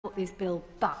brought this bill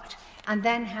but, and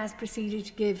then has proceeded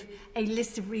to give a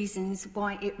list of reasons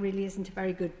why it really isn't a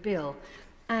very good bill.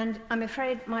 And I'm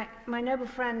afraid my noble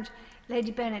friend,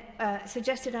 Lady Bennett,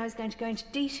 suggested I was going to go into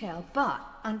detail, but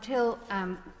until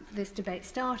this debate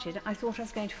started, I thought I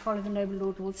was going to follow the noble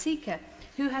Lord Waldseeker,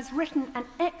 who has written an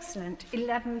excellent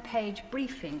 11-page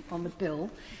briefing on the bill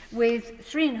with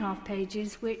 3.5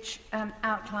 pages which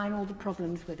outline all the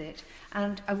problems with it.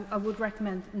 And I would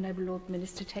recommend that the noble Lord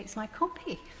Minister takes my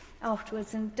copy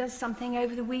afterwards and does something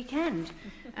over the weekend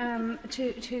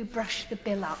to brush the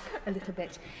bill up a little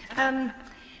bit.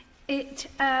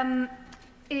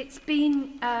 It's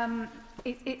been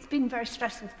very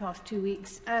stressful the past 2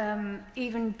 weeks,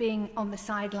 even being on the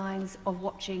sidelines of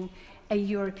watching a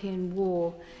European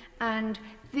war. And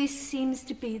this seems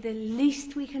to be the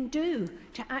least we can do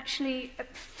to actually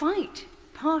fight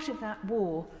part of that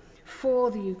war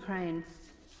for the Ukraine.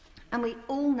 And we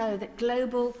all know that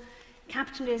global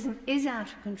capitalism is out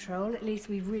of control, at least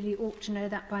we really ought to know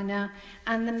that by now,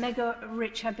 and the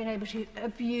mega-rich have been able to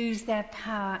abuse their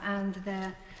power and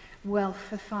their wealth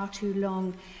for far too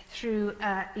long through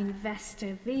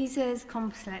investor visas,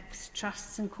 complex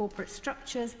trusts and corporate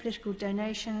structures, political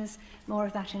donations, more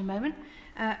of that in a moment,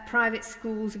 private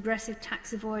schools, aggressive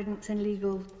tax avoidance and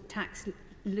legal tax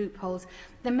loopholes.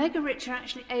 The mega-rich are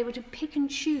actually able to pick and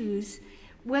choose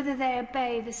whether they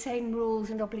obey the same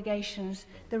rules and obligations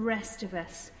the rest of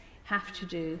us have to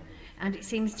do. And it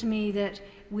seems to me that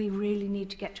we really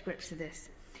need to get to grips with this.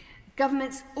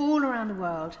 Governments all around the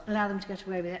world allow them to get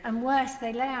away with it, and worse,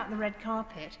 they lay out the red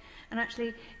carpet and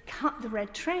actually cut the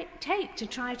red tape to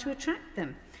try to attract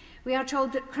them. We are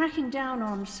told that cracking down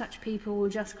on such people will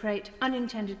just create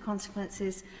unintended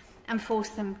consequences and force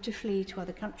them to flee to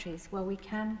other countries. Well, we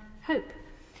can hope.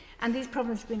 And these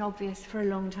problems have been obvious for a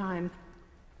long time,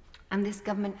 and this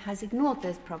government has ignored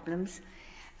those problems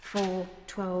for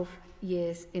 12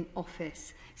 years in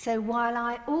office. So while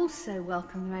I also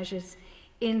welcome the measures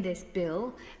in this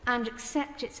bill and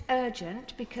accept it's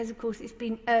urgent, because of course it's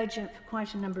been urgent for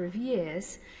quite a number of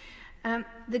years,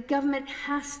 the government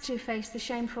has to face the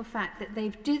shameful fact that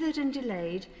they've dithered and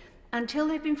delayed until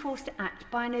they've been forced to act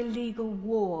by an illegal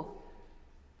war.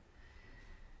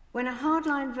 When a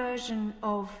hardline version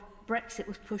of Brexit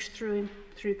was pushed through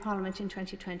Parliament in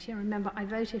 2020, and remember I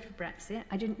voted for Brexit,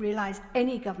 I didn't realise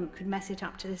any government could mess it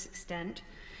up to this extent.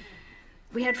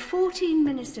 We had 14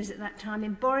 ministers at that time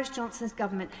in Boris Johnson's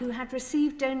government who had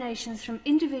received donations from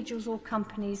individuals or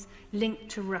companies linked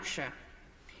to Russia.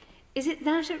 Is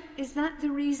that the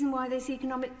reason why this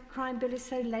economic crime bill is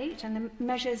so late and the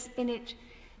measures in it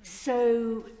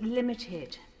so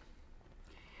limited?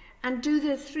 And do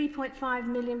the £3.5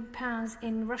 million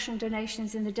in Russian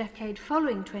donations in the decade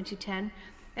following 2010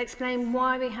 explain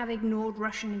why we have ignored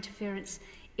Russian interference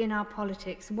in our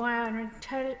politics, why our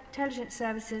intelligence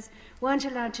services weren't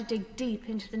allowed to dig deep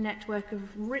into the network of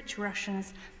rich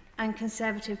Russians and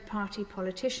Conservative Party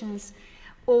politicians,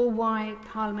 or why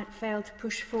Parliament failed to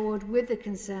push forward with the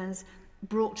concerns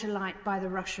brought to light by the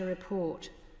Russia report?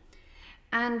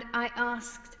 And I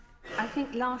asked, I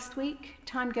think last week,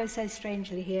 time goes so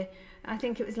strangely here, I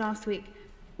think it was last week,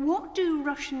 what do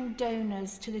Russian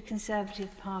donors to the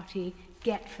Conservative Party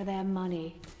get for their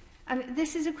money? I mean,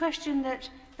 this is a question that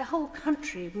the whole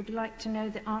country would like to know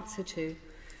the answer to.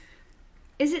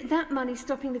 Is it that money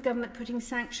stopping the government putting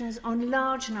sanctions on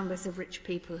large numbers of rich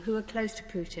people who are close to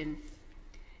Putin?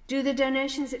 Do the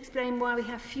donations explain why we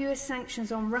have fewer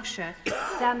sanctions on Russia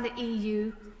than the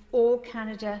EU or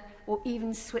Canada or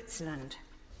even Switzerland?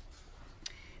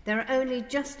 There are only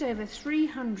just over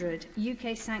 300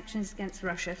 UK sanctions against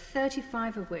Russia,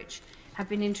 35 of which have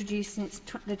been introduced since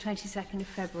the 22nd of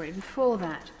February. Before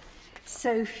that,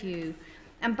 so few.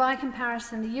 And by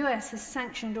comparison, the US has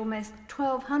sanctioned almost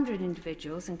 1,200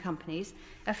 individuals and companies,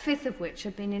 a fifth of which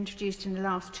have been introduced in the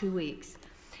last 2 weeks.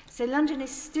 So London is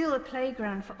still a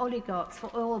playground for oligarchs, for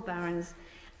oil barons,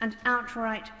 and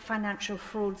outright financial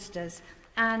fraudsters.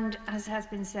 And, as has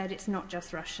been said, it's not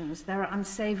just Russians. There are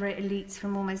unsavoury elites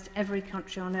from almost every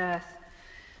country on earth.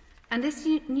 And this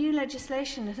new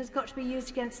legislation has got to be used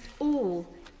against all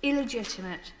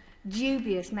illegitimate,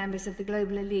 dubious members of the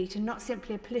global elite, and not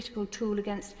simply a political tool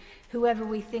against whoever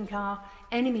we think our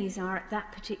enemies are at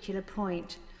that particular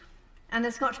point. And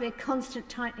there's got to be a constant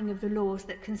tightening of the laws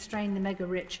that constrain the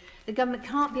mega-rich. The government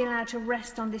can't be allowed to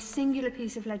rest on this singular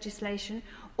piece of legislation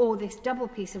or this double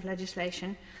piece of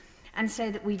legislation and say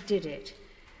that we did it.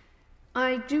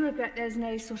 I do regret there's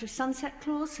no sort of sunset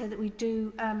clause so that we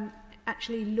do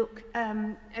actually look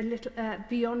a little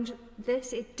beyond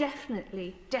this. It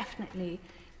definitely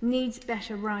needs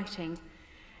better writing.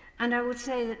 And I would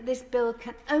say that this bill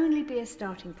can only be a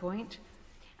starting point,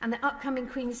 And the upcoming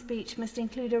Queen's speech must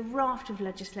include a raft of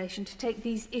legislation to take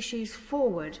these issues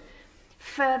forward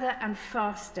further and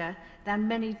faster than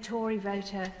many Tory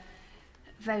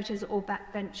voters or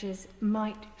backbenchers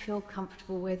might feel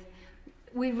comfortable with.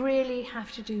 We really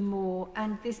have to do more,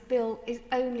 and this bill is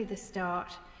only the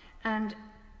start. And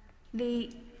the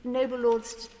noble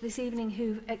lords this evening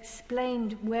who've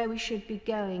explained where we should be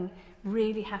going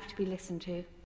really have to be listened to.